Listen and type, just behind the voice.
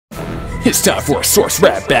It's time for a source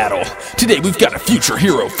rap battle. Today we've got a future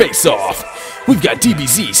hero face-off. We've got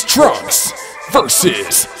DBZ's Trunks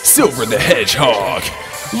versus Silver the Hedgehog.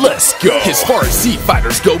 Let's go. As far as Z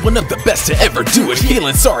fighters go, one of the best to ever do it.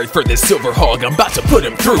 Feeling sorry for this silver hog, I'm about to put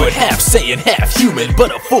him through it. Half Saiyan, half human,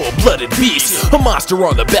 but a full-blooded beast. A monster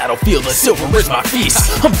on the battlefield, and Silver is my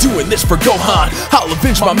feast. I'm doing this for Gohan, I'll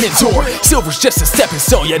avenge my mentor. Silver's just a stepping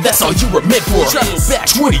stone, yeah, that's all you were meant for. Travel back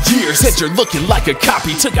 20 years, and you're looking like a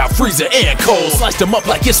copy. Took out Frieza and Cole, sliced them up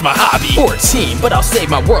like it's my hobby. 14, but I'll save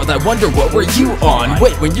my world, I wonder what were you on?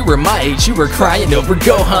 Wait, when you were my age, you were crying over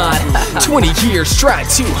Gohan. 20 years, tried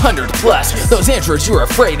 200 plus. Those androids you're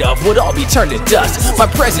afraid of would all be turned to dust. My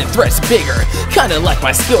present threat's bigger, kinda like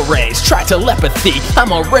my skill range. Try telepathy,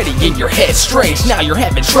 I'm already in your head. Strange, now you're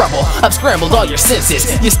having trouble. I've scrambled all your senses.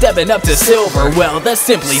 You're stepping up to Silver, well, that's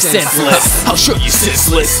simply senseless. I'll show you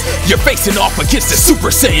senseless. You're facing off against the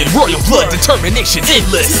Super Saiyan. Royal blood, determination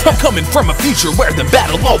endless. I'm coming from a future where the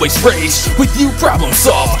battle always raged. With you, problem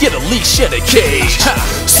solved, get a leash and a cage.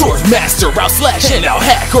 Sword master, I'll slash and I'll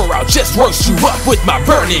hack, or I'll just roast you up with my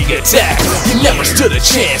burning attack. You never stood a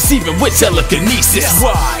chance, even with telekinesis.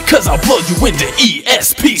 Why? Cause I'll blow you into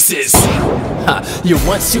ES pieces. You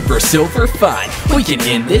want Super Silver? Fine, we can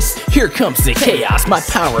end this. Here comes the chaos, my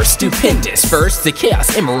power's stupendous. First, the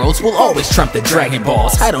Chaos Emeralds will always trump the Dragon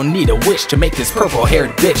Balls. I don't need a wish to make this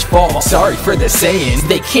purple-haired bitch fall. Sorry for the Saiyans,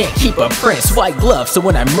 they can't keep a prince. White glove, so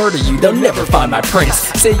when I murder you, they'll never find my prince.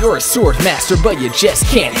 Say you're a sword master, but you just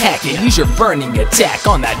can't hack it. Use your burning attack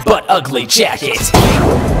on that butt-ugly jacket.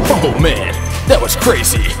 Oh man, that was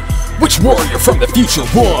crazy. Which warrior from the future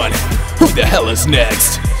won? Who the hell is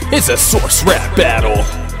next? It's a source rap battle.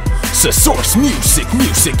 So source music.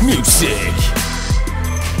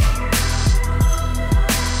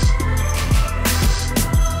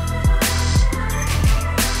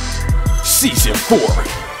 Season 4,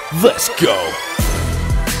 let's go.